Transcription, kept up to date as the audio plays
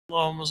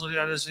اللهم صل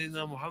على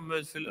سيدنا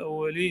محمد في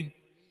الأولين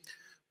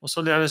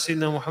وصل على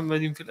سيدنا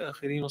محمد في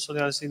الآخرين وصل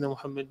على سيدنا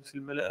محمد في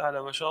الملأ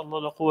الأعلى. ما شاء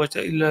الله لا قوة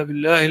إلا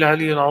بالله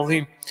العلي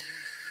العظيم.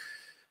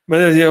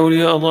 مدد يا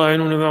أولياء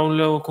ضاعنون معون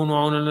الله وكونوا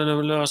عونا لنا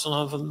بالله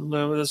أصلا فضل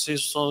الله. مدد السيد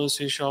الصالح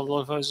السيد إن شاء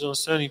الله الفائز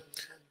والثاني.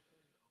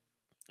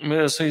 مدد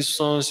السيد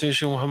الصالح السيد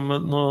شيخ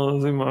محمد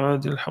ناظم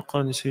عادل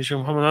الحقاني السيد شيخ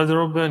محمد عادل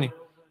الرباني.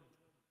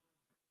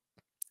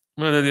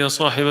 مدد يا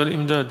صاحب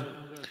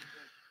الإمداد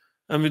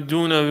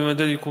أمدونا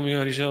بمددكم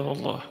يا رجال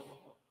الله.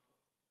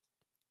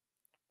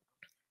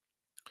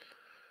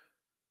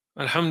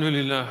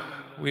 Alhamdulillah,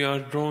 we are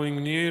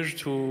drawing near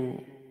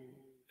to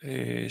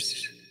a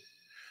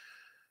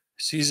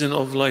season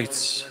of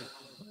lights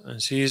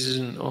and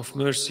season of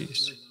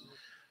mercies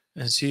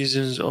and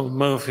seasons of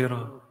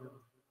maghfirah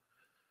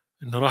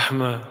and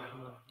rahmah.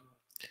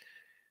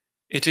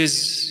 It is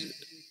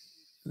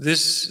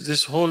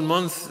this whole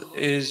month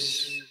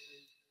is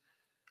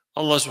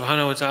Allah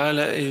subhanahu wa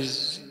ta'ala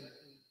is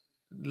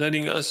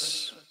letting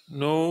us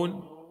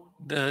know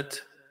that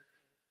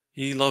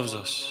He loves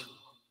us.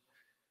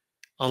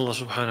 Allah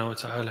subhanahu wa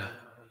ta'ala,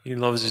 He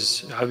loves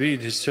His abid,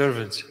 His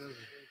servants.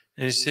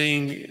 And He's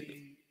saying,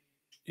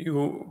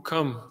 you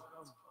come,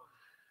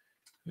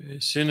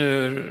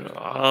 sinner,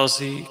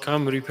 asi,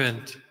 come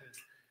repent.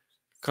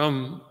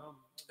 Come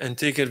and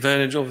take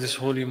advantage of this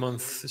holy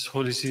month, this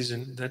holy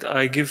season that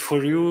I give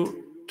for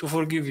you to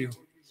forgive you.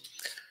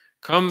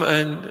 Come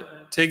and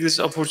take this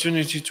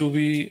opportunity to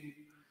be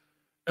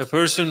a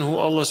person who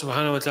Allah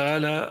subhanahu wa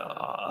ta'ala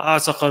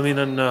a'taqa min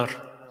an-nar.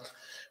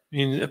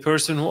 Mean a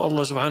person who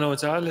Allah subhanahu wa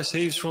ta'ala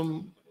saves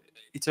from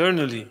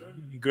eternally.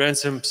 He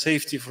grants him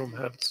safety from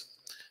hell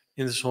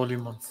in this holy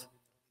month.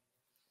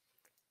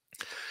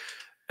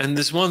 And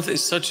this month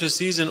is such a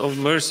season of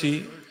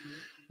mercy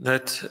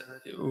that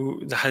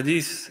the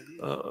hadith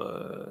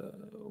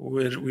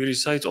where we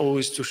recite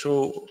always to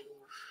show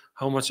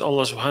how much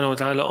Allah subhanahu wa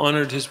ta'ala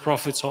honored His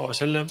Prophet sallallahu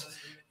alaihi wasallam.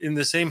 In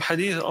the same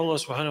hadith, Allah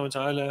subhanahu wa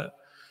ta'ala,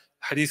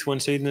 hadith when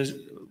Sayyidina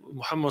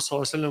Muhammad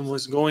sallallahu alaihi wasallam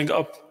was going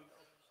up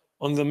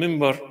on the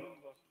minbar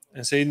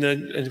and Sayyidina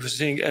and he was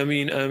saying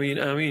Ameen, Ameen,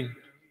 Ameen.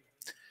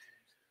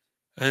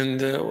 And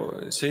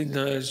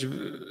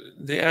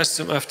they asked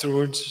him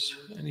afterwards,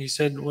 and he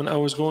said, when I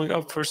was going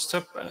up first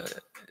step,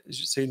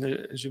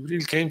 Sayyidina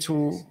Jibreel came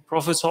to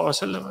Prophet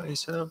sallallahu alaihi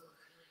wasallam,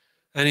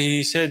 and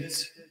he said,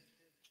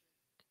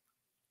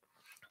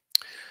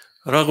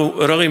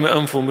 رغم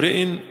أنف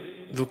امرئ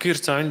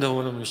ذكرت عنده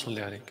ولم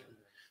يصلي عليك.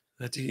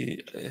 That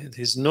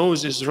his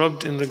nose is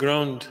rubbed in the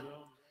ground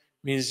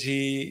means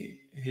he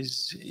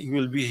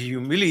will be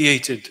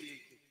humiliated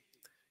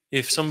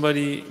if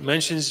somebody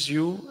mentions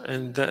you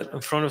and that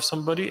in front of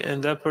somebody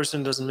and that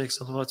person doesn't make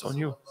salawat on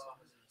you.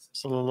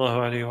 Sallallahu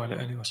alayhi wa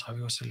alihi wa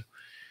sahbihi wa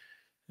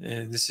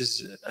sallam. This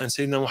is, and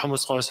Sayyidina Muhammad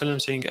sallallahu alayhi wa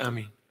sallam saying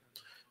Ameen.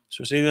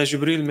 So Sayyidina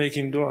Jibreel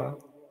making dua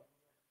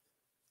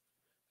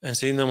and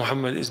Sayyidina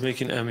Muhammad is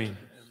making Ameen.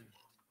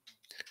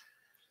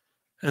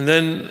 And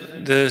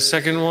then the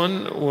second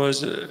one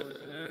was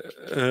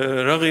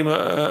رغم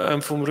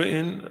أنف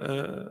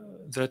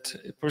امرئ, that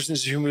a person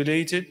is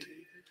humiliated,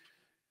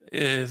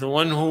 the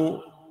one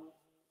who,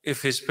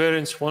 if his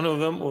parents, one of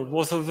them or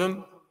both of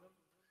them,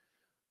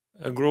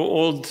 grow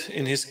old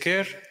in his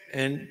care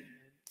and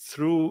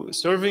through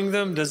serving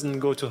them doesn't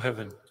go to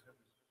heaven.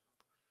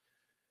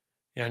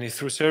 Yani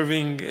through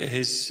serving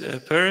his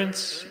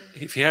parents,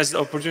 if he has the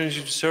opportunity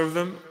to serve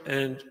them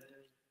and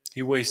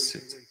he wastes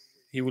it,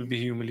 he will be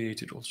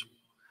humiliated also.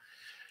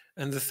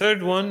 And the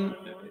third one,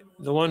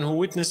 the one who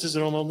witnesses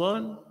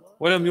Ramadan,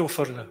 وَلَمْ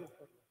يُغْفَرْ لَهُ,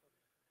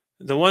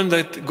 the one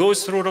that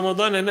goes through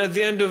Ramadan and at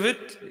the end of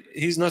it,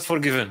 he's not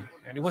forgiven.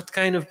 And what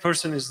kind of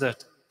person is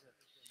that?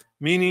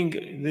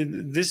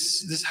 Meaning,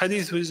 this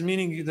hadith is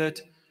meaning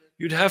that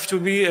you'd have to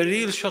be a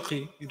real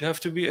shaqi, you'd have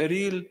to be a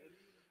real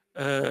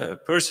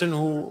person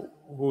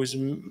who is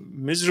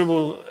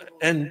miserable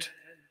end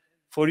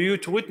for you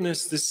to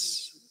witness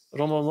this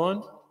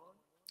Ramadan.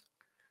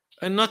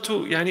 And not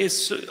to,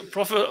 it's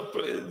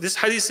Prophet, this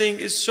hadith saying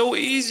it's so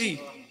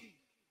easy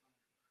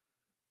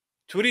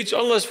to reach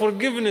Allah's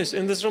forgiveness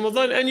in this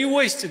Ramadan and you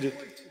wasted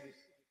it.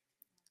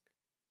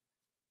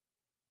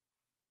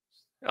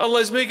 Allah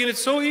is making it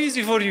so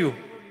easy for you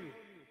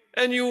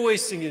and you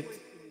wasting it.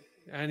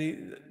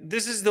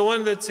 This is the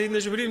one that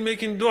Sayyidina Jibreel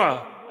making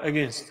dua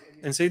against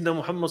and Sayyidina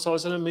Muhammad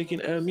sallallahu alaihi wasallam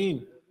making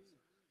Ameen.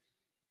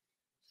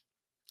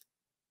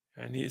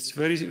 And it's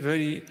very,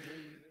 very,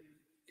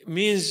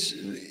 means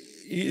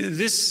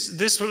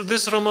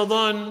this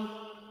Ramadan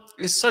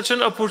is such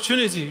an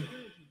opportunity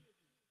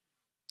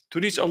to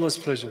reach Allah's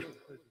pleasure.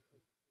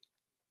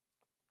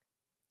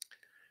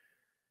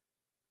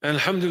 And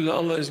Alhamdulillah,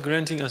 Allah is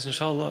granting us,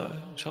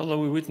 inshallah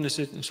we witness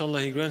it,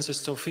 inshallah He grants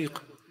us tawfiq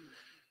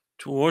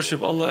to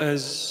worship Allah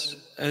as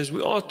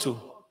we ought to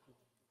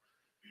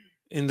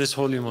in this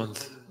holy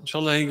month.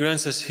 Inshallah He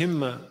grants us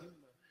himma,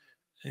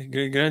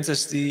 He grants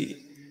us the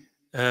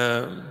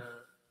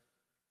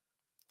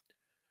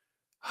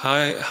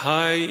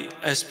high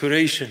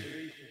aspiration.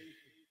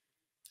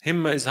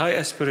 Himma is high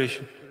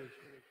aspiration.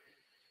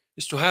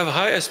 is to have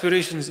high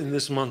aspirations in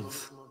this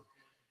month.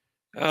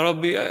 Ya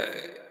Rabbi,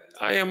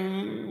 I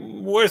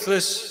am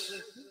worthless,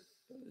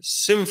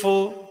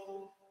 sinful,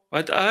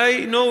 but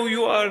I know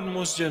you are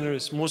most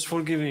generous, most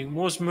forgiving,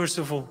 most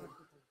merciful.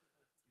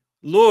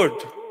 Lord,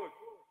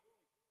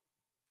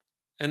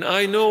 and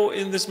I know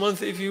in this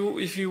month, if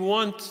you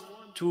want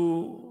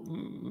to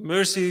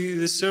mercy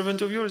this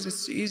servant of yours,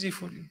 it's easy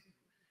for you.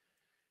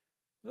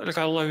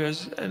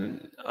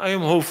 And I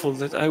am hopeful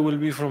that I will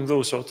be from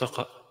those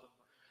عتقاء.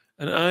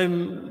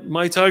 And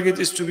my target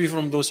is to be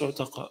from those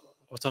عتقاء.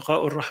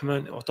 عتقاء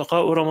الرحمن,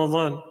 عتقاء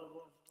Ramadan.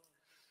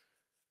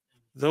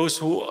 Those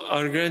who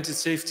are granted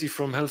safety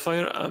from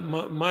hellfire,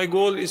 my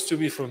goal is to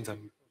be from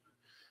them.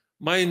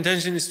 My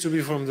intention is to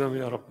be from them,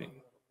 Ya Rabbi.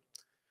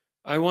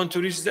 I want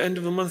to reach the end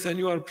of the month and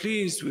you are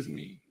pleased with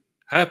me,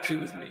 happy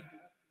with me.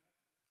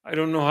 I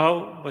don't know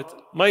how, but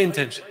my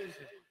intention.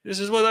 This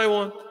is what I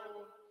want.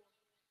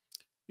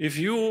 If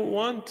you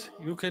want,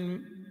 you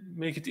can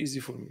make it easy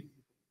for me.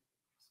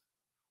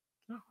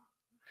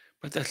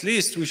 But at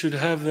least we should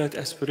have that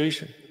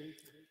aspiration.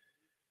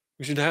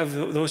 We should have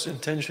those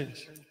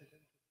intentions.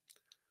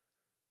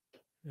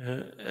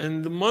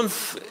 And the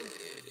month,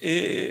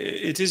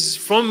 it is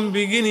from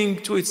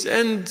beginning to its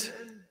end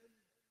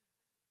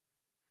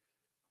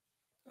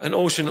an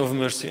ocean of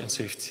mercy and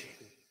safety.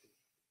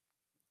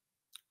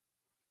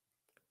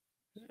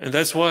 And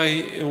that's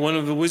why one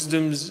of the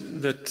wisdoms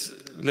that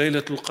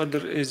Laylatul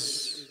Qadr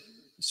is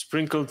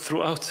sprinkled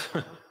throughout.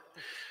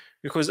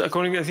 Because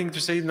according, I think, to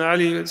Sayyidina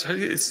Ali,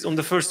 it's on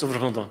the first of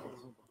Ramadan,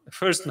 the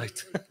first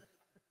night.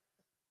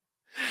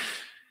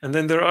 And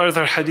then there are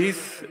other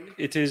hadith,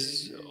 it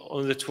is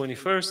on the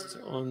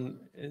 21st, on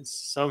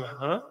some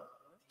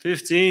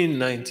 15,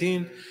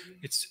 19.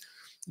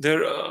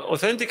 There are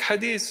authentic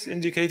hadiths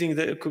indicating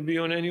that it could be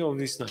on any of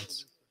these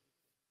nights.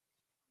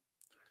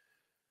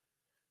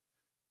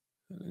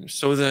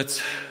 So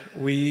that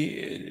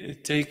we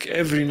take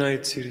every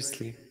night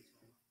seriously.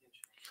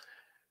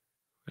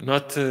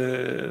 Not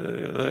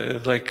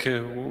like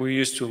we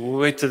used to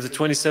wait till the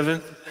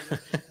 27th.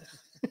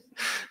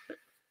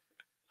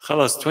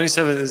 Khalas,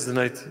 27th is the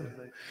night.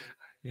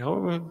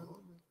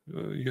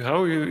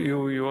 How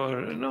you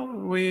are? No,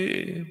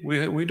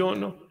 we don't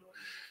know.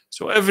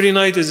 So every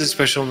night is a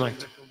special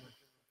night.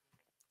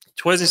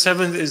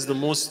 27th is the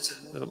most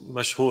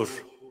mashhur,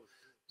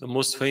 the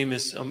most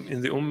famous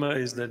in the Ummah,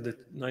 is that the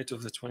night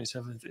of the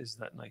 27th is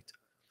that night.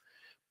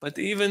 But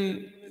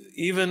even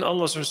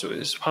Allah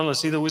subhanahu,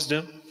 see the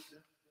wisdom,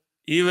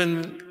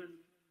 even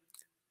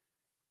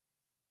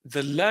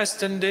the last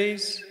 10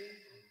 days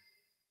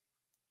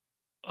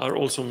are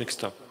also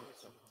mixed up.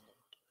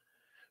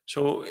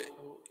 So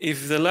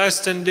if the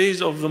last 10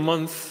 days of the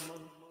month,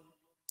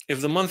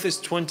 if the month is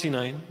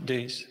 29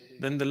 days,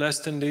 then the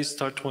last 10 days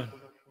start when?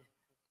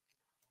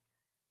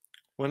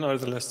 When are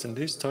the last 10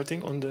 days?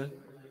 Starting on the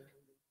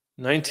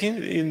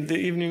 19th, in the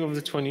evening of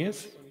the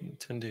 20th,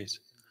 10 days.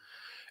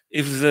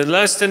 If the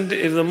last 10,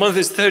 if the month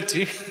is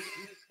 30,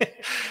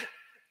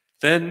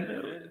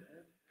 then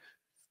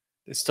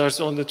it starts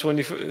on the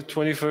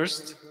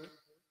 21st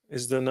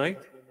is the night.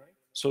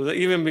 So the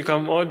even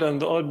become odd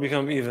and the odd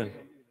become even.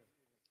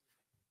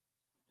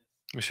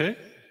 Okay?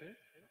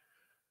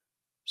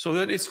 So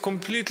that it's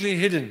completely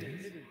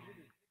hidden.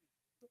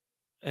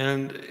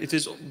 And it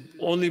is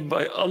only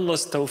by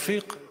Allah's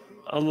tawfiq,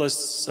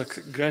 Allah's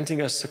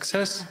granting us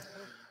success,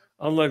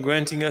 Allah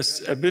granting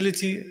us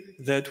ability,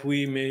 that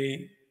we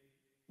may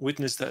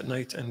witness that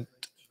night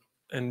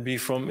and be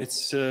from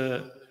its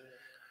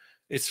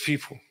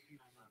people.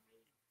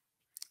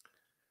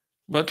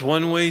 But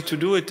one way to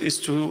do it is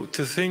to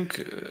think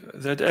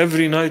that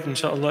every night,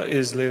 Inshaa Allah,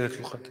 is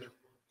Laylatul Qadr.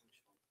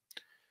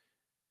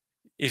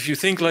 If you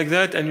think like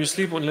that and you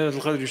sleep on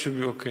Laylatul Qadr, you should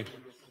be okay.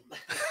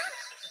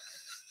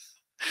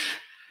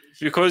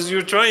 Because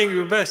you're trying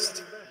your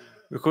best.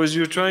 Because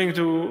you're trying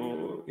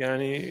to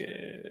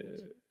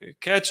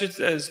catch it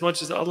as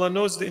much as Allah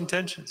knows the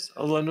intentions.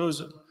 Allah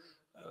knows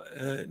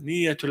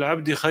Niyatul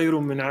abdi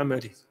khayrun min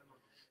amali.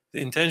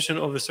 The intention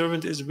of a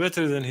servant is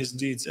better than his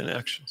deeds and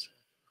actions.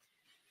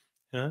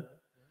 Yeah?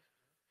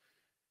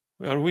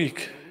 We are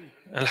weak.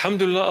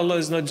 Alhamdulillah, Allah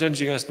is not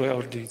judging us by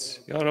our deeds.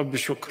 Ya Rabbi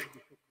shukr.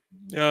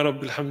 Ya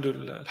Rabbi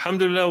alhamdulillah.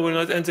 Alhamdulillah, we're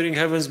not entering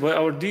heavens by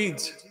our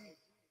deeds.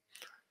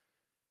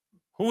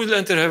 Who will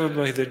enter heaven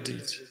by their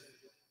deeds?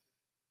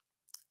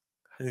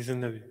 Hadith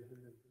al-Nabi.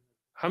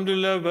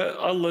 Alhamdulillah, by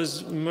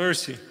Allah's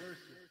mercy,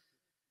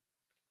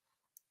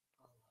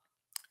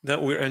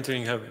 that we're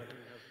entering heaven.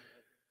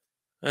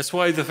 That's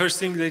why the first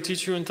thing they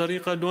teach you in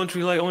tariqah, don't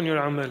rely on your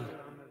amal.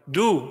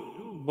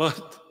 Do,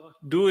 but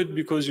do it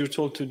because you're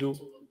told to do,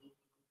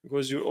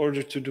 because you're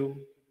ordered to do,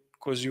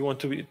 because you want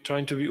to be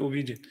trying to be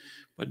obedient.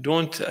 But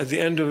don't, at the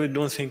end of it,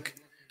 don't think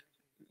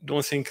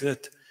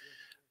that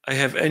I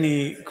have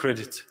any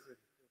credit.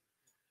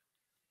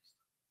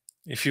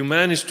 If you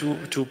manage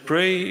to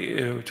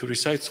pray, to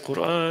recite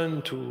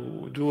Quran,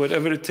 to do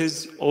whatever it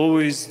is,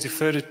 always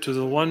defer it to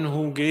the one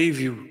who gave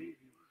you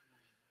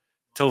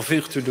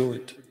tawfiq to do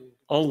it.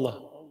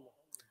 Allah.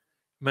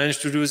 Manage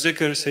to do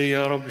zikr, say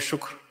Ya Rabbi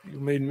shukr.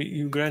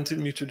 You granted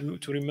me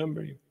to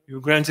remember you. You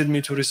granted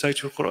me to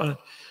recite your Quran.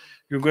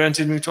 You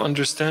granted me to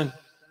understand.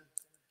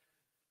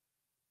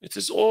 It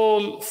is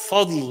all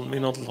fadl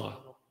min Allah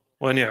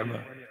wa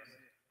ni'mah.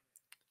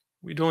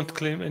 We don't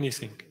claim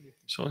anything.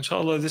 So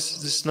inshallah,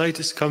 this night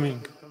is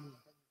coming.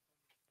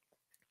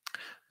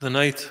 The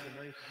night,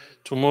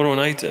 tomorrow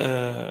night,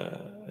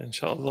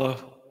 inshallah,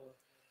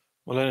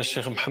 Mawlana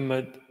Sheikh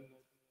Muhammad,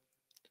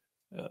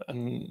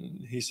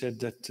 and he said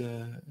that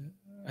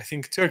I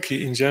think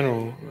Turkey in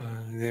general,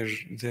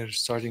 they're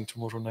starting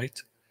tomorrow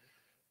night,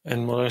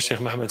 and Mawlana Sheikh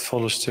Muhammad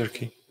follows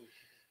Turkey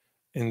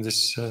in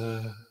this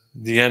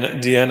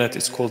Diyanat.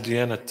 It's called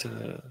Diyanat,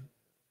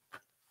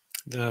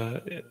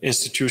 the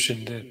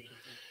institution there.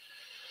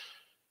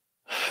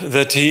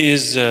 That he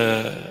is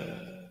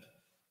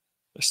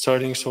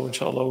starting. So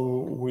inshallah,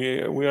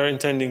 we are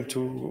intending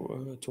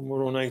to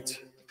tomorrow night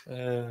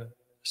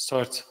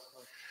start.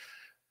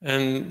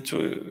 And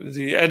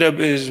the adab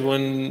is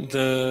when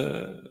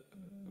the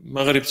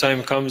Maghrib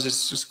time comes,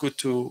 it's good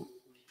to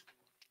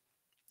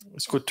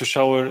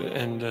shower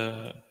and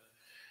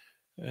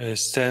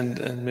stand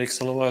and make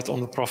salawat on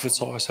the Prophet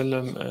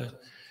ﷺ,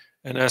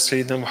 and ask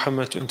Sayyidina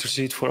Muhammad to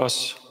intercede for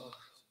us,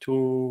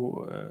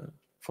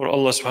 for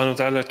Allah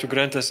SWT to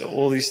grant us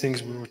all these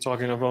things we were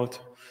talking about,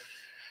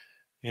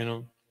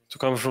 to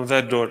come from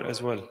that door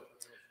as well.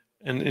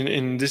 And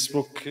in this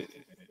book,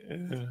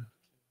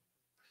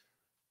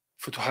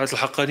 Futuhat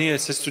al-Haqqaniyya,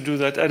 it says to do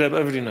that adab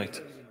every night,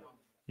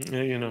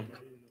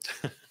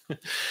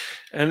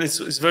 And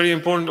it's very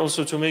important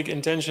also to make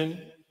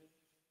intention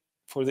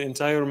for the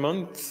entire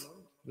month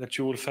that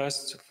you will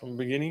fast from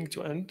beginning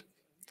to end,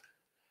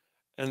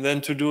 and then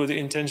to do the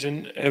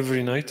intention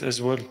every night as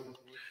well.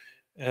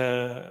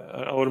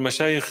 Our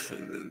mashayikh,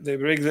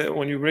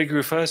 when you break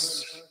your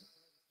fast,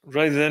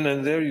 right then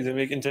and there, they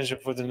make intention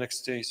for the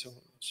next day,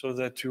 so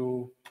that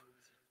you,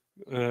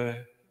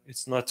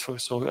 it's not so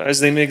as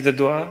they make the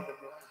dua,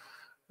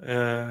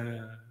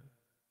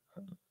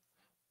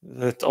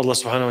 that Allah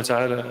subhanahu wa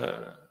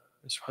ta'ala,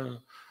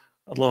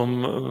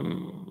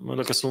 اللهم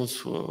لك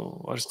صمت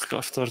ورزقك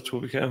أفطرت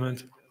وبك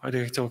آمنت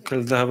عليك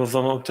توكل ذهب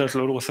الظمأ وابتلت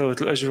العروق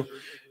وثبت الأجر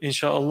إن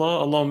شاء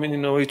الله اللهم إني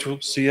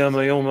نويت صيام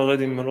يوم غد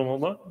من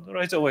رمضان.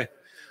 Right away,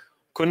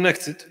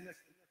 connected.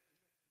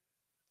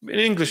 In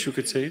English you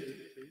could say it.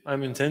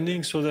 I'm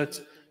intending, so that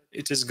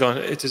it is gone.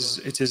 It is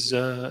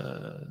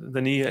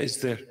the niyyah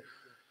is there.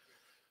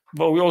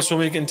 But we also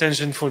make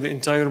intention for the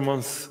entire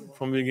month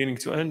from beginning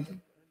to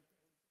end,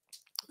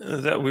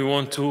 that we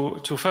want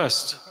to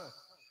fast.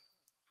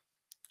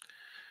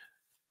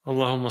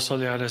 Allahumma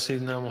salli ala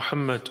Sayyidina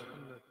Muhammad.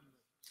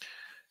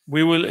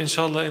 We will,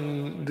 inshallah,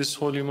 in this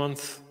holy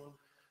month,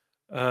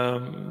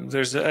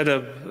 there's the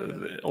adab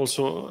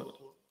also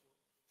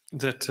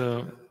that,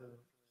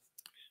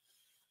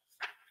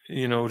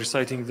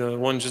 reciting the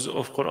one juz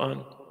of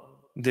Quran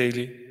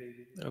daily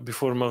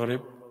before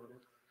Maghrib,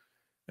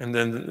 and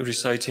then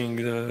reciting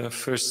the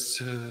first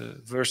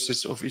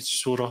verses of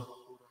each surah,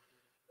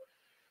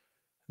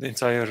 the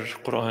entire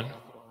Quran,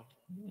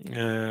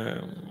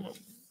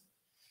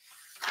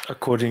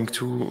 according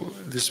to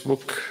this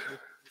book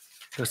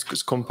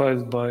that's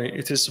compiled by,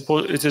 it is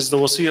the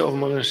wasiyah of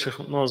Mawlana Sheikh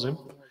Nazim,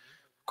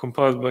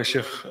 compiled by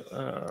Sheikh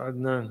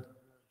Adnan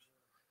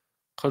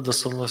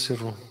Qaddasallah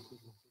Sirru,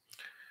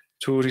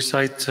 to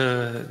recite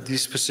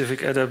these specific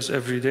adabs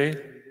every day,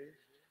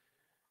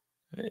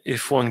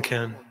 if one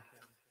can.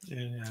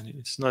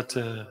 It's not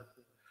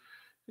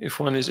if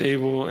one is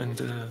able,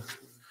 and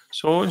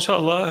so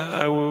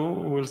inshallah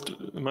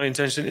my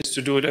intention is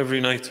to do it every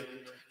night.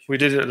 We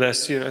did it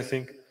last year, I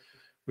think.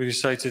 We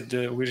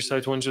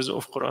recite one juz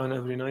of Quran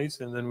every night,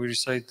 and then we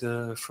recite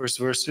the first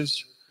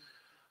verses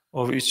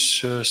of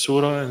each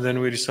surah, and then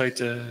we recite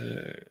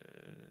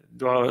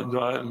Dua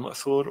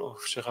al-Ma'thur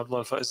of Sheikh Abdullah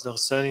al-Faiz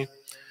Daghestani.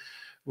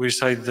 We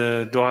recite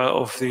the Dua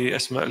of the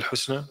Asma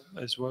al-Husna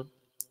as well.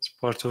 It's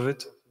part of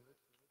it.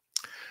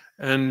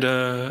 And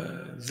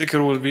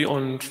dhikr will be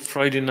on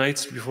Friday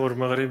nights before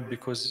Maghrib,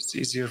 because it's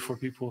easier for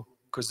people,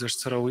 because there's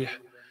Taraweeh.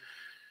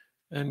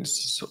 And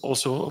it's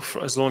also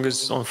as long as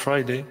it's on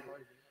Friday.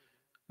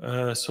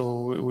 So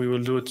we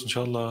will do it,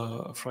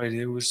 inshallah,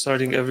 Friday. We're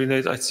starting every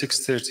night at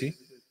 6:30.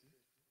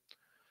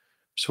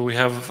 So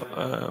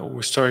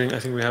we're starting, I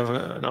think we have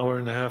an hour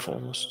and a half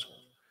almost.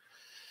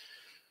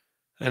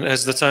 And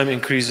as the time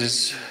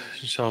increases,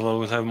 inshallah,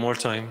 we'll have more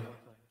time.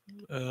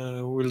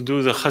 We'll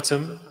do the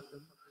khatam,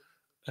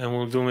 and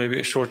we'll do maybe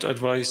a short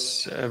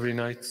advice every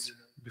night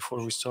before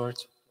we start.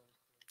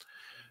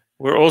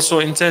 We're also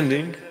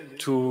intending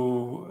to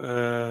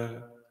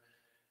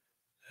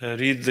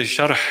read the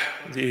sharh,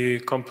 the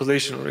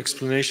compilation or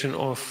explanation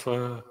of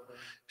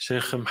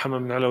Sheikh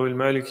Muhammad bin Alawi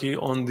al-Maliki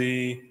on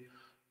the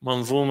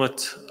Manzumat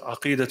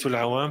Aqidatul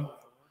Awam,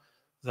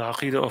 the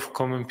Aqidah of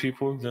common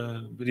people,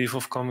 the belief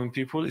of common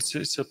people.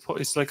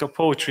 It's like a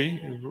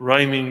poetry,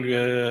 rhyming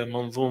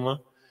Manzuma,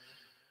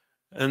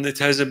 and it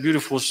has a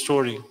beautiful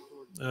story.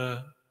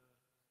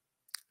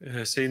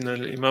 Sayyidina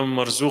Imam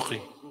Marzuqi,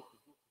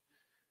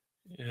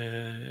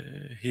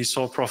 he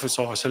saw Prophet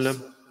ﷺ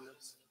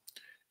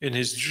in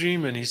his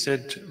dream, and he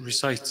said,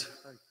 recite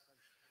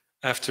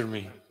after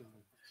me.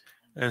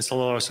 And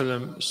Sallallahu Alaihi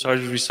Wasallam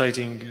started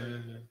reciting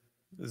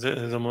the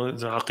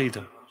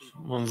Aqidah,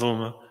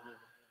 Manzuma.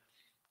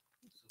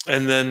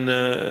 And then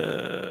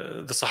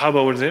the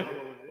Sahaba were there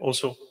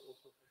also.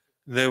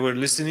 They were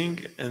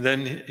listening, and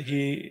then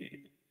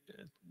he,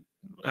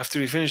 after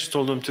he finished,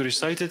 told them to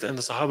recite it. And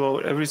the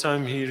Sahaba, every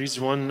time he reads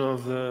one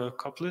of the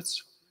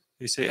couplets,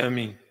 they say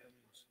Ameen.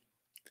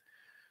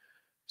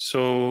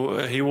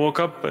 So he woke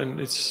up and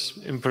it's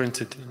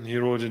imprinted, and he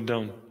wrote it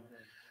down.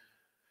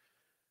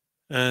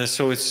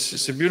 So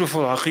it's a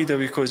beautiful Aqidah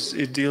because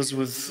it deals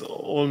with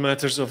all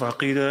matters of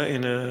Aqidah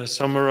in a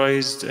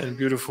summarized and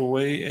beautiful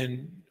way,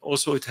 and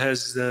also it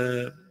has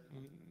the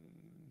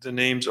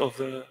names of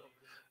the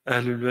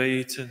Ahlul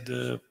Bayt and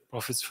the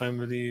Prophet's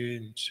family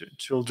and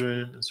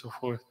children and so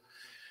forth.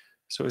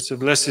 So it's a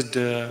blessed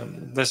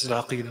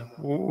Aqidah.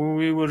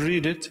 We will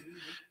read it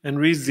and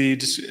read the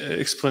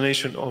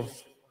explanation of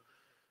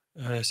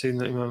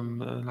Sayyidina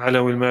Imam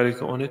Al-Alawi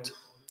al-Maliki on it.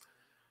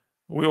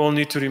 We all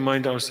need to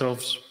remind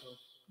ourselves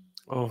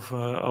of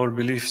our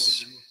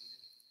beliefs.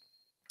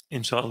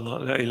 Inshaa Allah,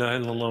 La ilaha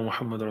illallah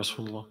Muhammad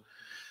Rasulullah.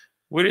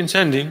 We're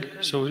intending,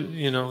 so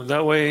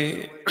that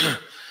way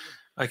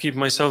I keep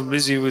myself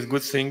busy with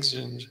good things,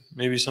 and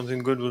maybe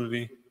something good will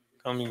be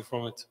coming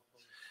from it.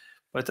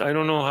 But I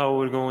don't know how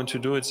we're going to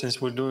do it,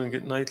 since we're doing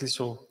it nightly.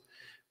 So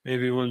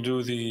maybe we'll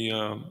do the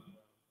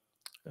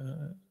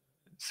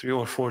 3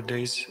 or 4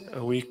 days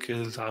a week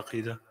is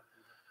Aqidah.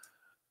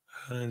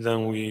 And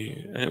then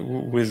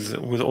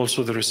with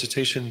also the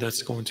recitation,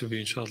 that's going to be,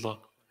 inshallah,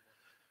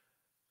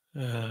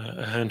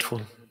 a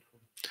handful.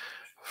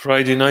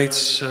 Friday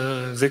nights,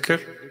 dhikr.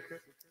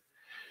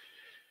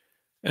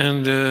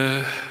 And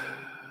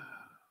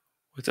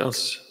what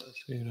else?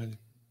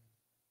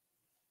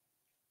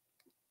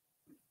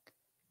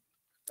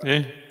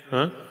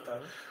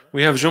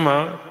 We have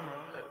Jum'ah.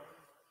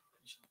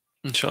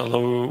 Inshallah,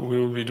 we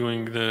will be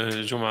doing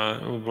the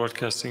Jum'ah, we're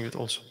broadcasting it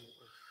also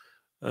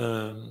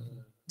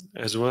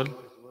as well.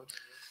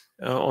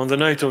 On the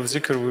night of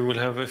Zikr, we will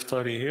have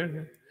Iftari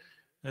here.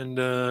 And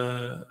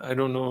I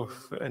don't know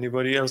if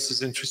anybody else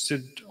is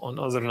interested on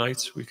other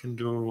nights. We can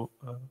do,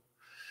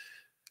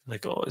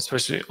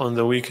 especially on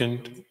the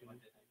weekend.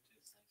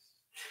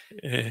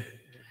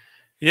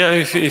 Yeah,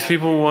 if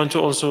people want to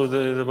also,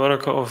 the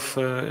barakah of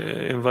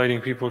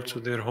inviting people to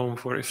their home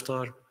for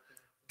Iftar,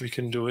 we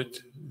can do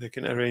it. They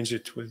can arrange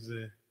it with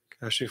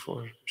Kashif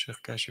or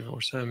Sheikh Kashif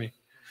or Sami,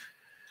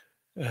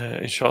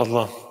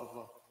 inshallah.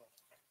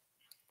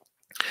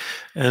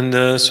 And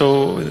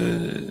so,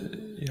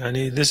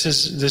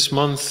 this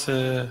month,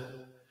 Ya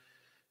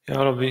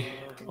Rabbi,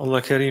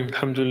 Allah Kareem,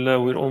 Alhamdulillah,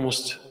 we're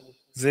almost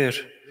there.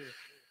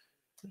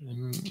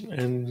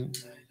 And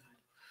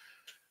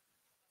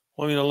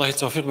ومن الله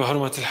التوفيق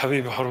بحرمة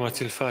الحبيب بحرمة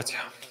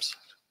الفاتحة.